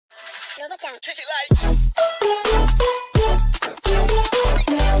Kick it like.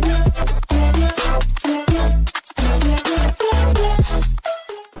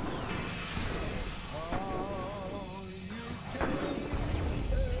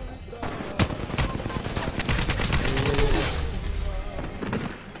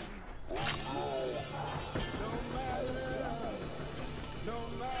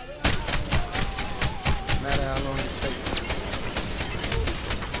 Matter how long it takes.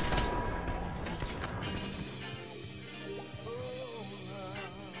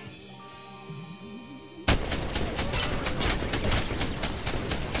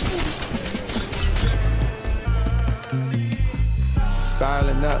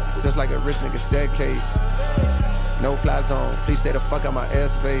 Spiraling up, just like a rich nigga staircase. No fly zone, please stay the fuck out my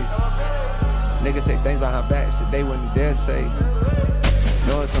airspace. Niggas say things behind back, shit they wouldn't dare say.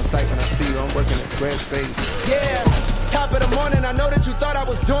 Know it's on sight when I see you, I'm working at Squarespace. Yeah, top of the morning, I know that you thought I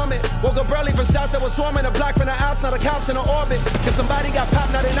was dormant. Woke up early from shots that was swarming. A block from the Alps, now the cops in the orbit. Cause somebody got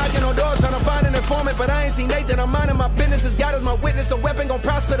popped, now they knocking on doors trying to find an informant. But I ain't seen Nathan, I'm minding my business. As God is my witness, the weapon gon'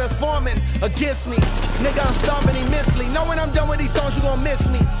 prosper that's forming against me. Nigga, I'm starving immensely. Know when I'm done with these songs, you gon' miss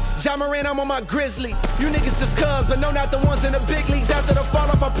me. Ja Morant, I'm on my grizzly. You niggas just cuz, but no, not the ones in the big leagues. After the fall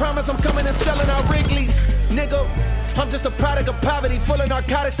off, I promise I'm coming and selling out Wrigley's. Nigga, I'm just a product of poverty, full of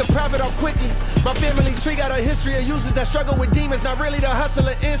narcotics to profit off quickly. My family tree got a history of users that struggle with demons, not really the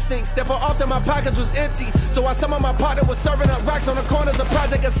hustler instincts. Therefore, often my pockets was empty. So while some of my partner was serving up rocks on the corners of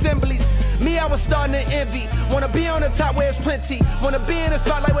project assemblies, me, I was starting to envy. Wanna be on the top where it's plenty. Wanna be in the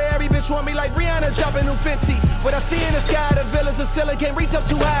spotlight where every bitch want me like Rihanna dropping new Fenty. What I see in the sky, the villas of ceiling can't reach up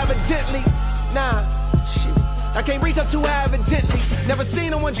too high evidently. Nah, shit. I can't reach up too high evidently. Never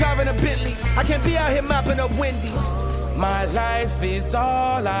seen no one driving a Bentley. I can't be out here mopping up Wendy's. My life is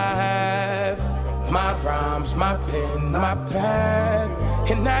all I have. My rhymes, my pen, my pad.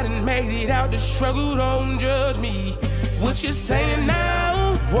 And I done made it out the struggle, don't judge me. What you're saying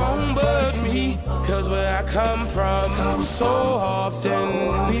now won't budge me. Cause where I come from, so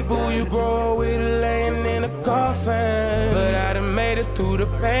often people you grow with laying in a coffin. But I done made it through the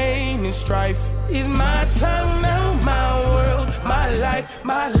pain and strife. It's my time now, my world, my life,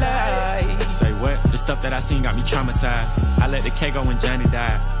 my life. Say what? The stuff that I seen got me traumatized. I let the K go when Johnny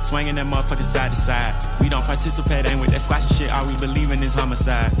died. Swinging that motherfucker side to side. We don't participate, ain't with that squashy shit. All we believe in is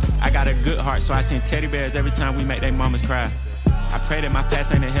homicide. I got a good heart, so I send teddy bears every time we make they mamas cry. I pray that my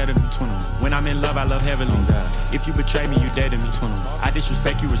past ain't ahead of me, 21. When I'm in love, I love heavily. If you betray me, you dead to me, 21. I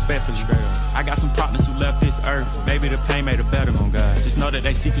disrespect you respectfully. I got some partners who left this earth. Maybe the pain made it better, on God. Just know that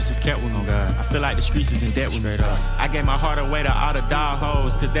they secrets is kept with me, God. I feel like the streets is in debt with me. I gave my heart away to all the dog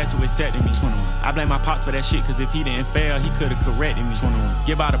hoes, cause that's who accepted me, 21. I blame my pops for that shit, cause if he didn't fail, he could've corrected me, 21.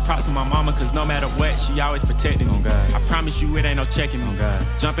 Give all the props to my mama, cause no matter what, she always protected me, God. I promise you it ain't no checking me, God.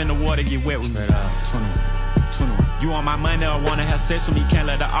 Jump in the water, get wet with me, 21. You on my money or wanna have sex with me. Can't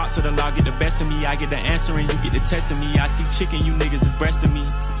let the odds of the law get the best of me. I get the answer and you get the test of me. I see chicken, you niggas is breasting me.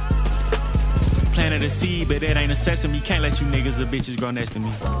 Planted a seed, but it ain't a sesame. Can't let you niggas or bitches grow next to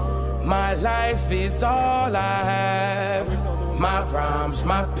me. My life is all I have. My rhymes,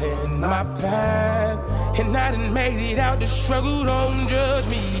 my pen, my pad. And I done made it out the struggle, don't judge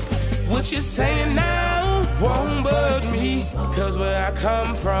me. What you're saying now won't budge me. Cause where I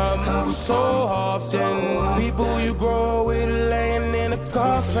come from, so often people you grow with laying in a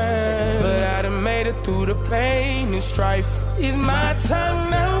coffin. But I done made it through the pain and strife. It's my time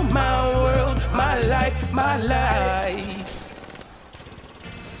now, my world, my life, my life.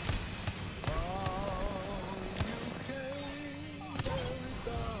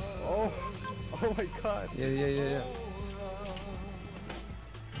 Oh my God. Yeah.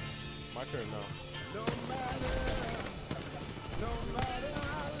 My turn now.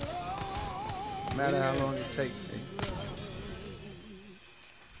 Matter how long it takes.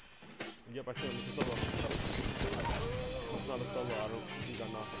 Yep, I should. It's a solo. It's not a solo. I don't think I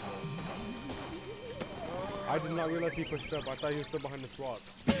knocked him. I did not realize he pushed up. I thought he was still behind this rock.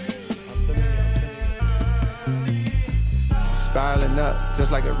 I'm telling you. Spiraling up,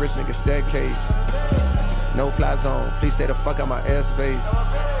 just like a rich nigga staircase. No fly zone, please stay the fuck out my airspace.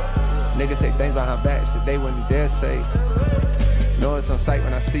 Niggas say things behind back, shit they wouldn't dare say. Know it's on sight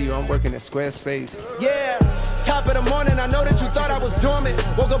when I see you, I'm working at Squarespace. Yeah, top of the morning, I know that you thought I was dormant.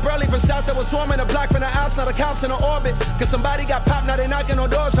 Woke up early from shots that was swarming. A block from the Alps, now the cops in the orbit. Cause somebody got popped, now they knocking on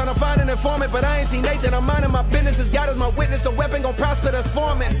doors trying to find an informant. But I ain't seen Nathan, I'm minding my business. As God is my witness, the weapon gon' prosper that's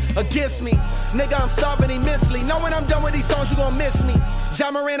forming against me. Nigga, I'm starving immensely. Know when I'm done with these songs, you gon' miss me.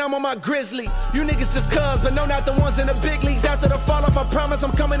 Ja Morant, I'm on my grizzly. You niggas just cuz, but no, not the ones in the big leagues. After the fall off, I promise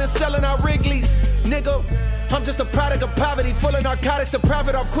I'm coming and selling out Wrigley's. Nigga, I'm just a product of poverty, full of narcotics to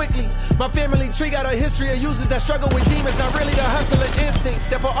profit off quickly. My family tree got a history of users that struggle with demons, not really the hustler instincts.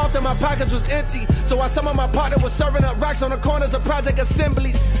 Therefore often my pockets was empty. So while some of my partner was serving up rocks on the corners of project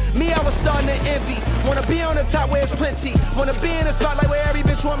assemblies, me, I was starting to envy. Wanna be on the top where it's plenty. Wanna be in the spotlight where every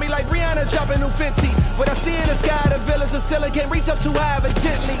bitch want me like Rihanna dropping new Fenty. What I see in the sky, the villas of ceiling can't reach up too high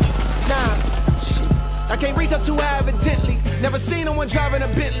evidently. Nah, shit. I can't reach up too high evidently. Never seen no one driving a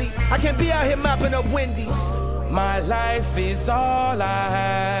Bentley. I can't be out here mopping up Wendy's. My life is all I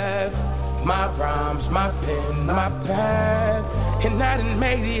have. My rhymes, my pen, my pad. And I done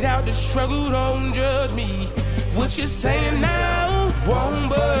made it out the struggle, don't judge me. What you're saying now won't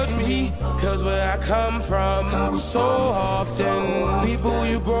budge me. Cause where I come from, so often people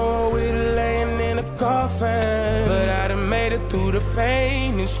you grow with laying in a coffin. But I done made it through the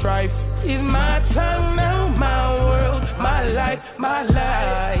pain and strife. It's my time now, my world, my life, my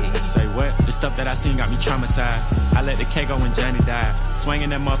life. Say what? The stuff that I seen got me traumatized. I let the K go when Johnny died. Swinging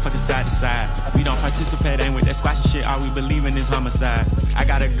that motherfucker side to side. We don't participate, ain't with that squashy shit. All we believe in is homicide. I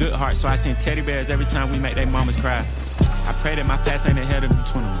got a good heart, so I send teddy bears every time we make they mamas cry. I pray that my past ain't ahead of me.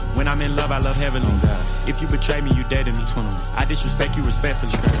 21. When I'm in love, I love heavily. If you betray me, you dead to me. 21. I disrespect you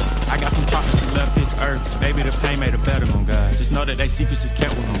respectfully. I got some partners who left this earth. Maybe the pain made it better, on God. Just know that they secrets is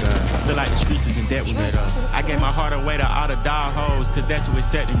kept with on God. I feel like the streets is in debt with me. I gave my heart away to all the dog hoes, cause that's what it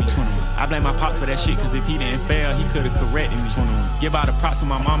said to me. 21. I blame my pops for that shit, cause if he didn't fail, he could've corrected me. 21. Give all the props to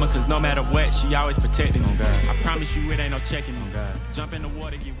my mama, cause no matter what, she always protected me. On God. I promise you it ain't no checking me. On God. Jump in the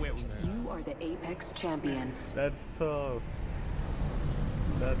water, get wet with me. You are the Apex champions. That's tough.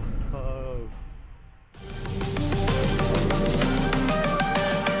 That's tough.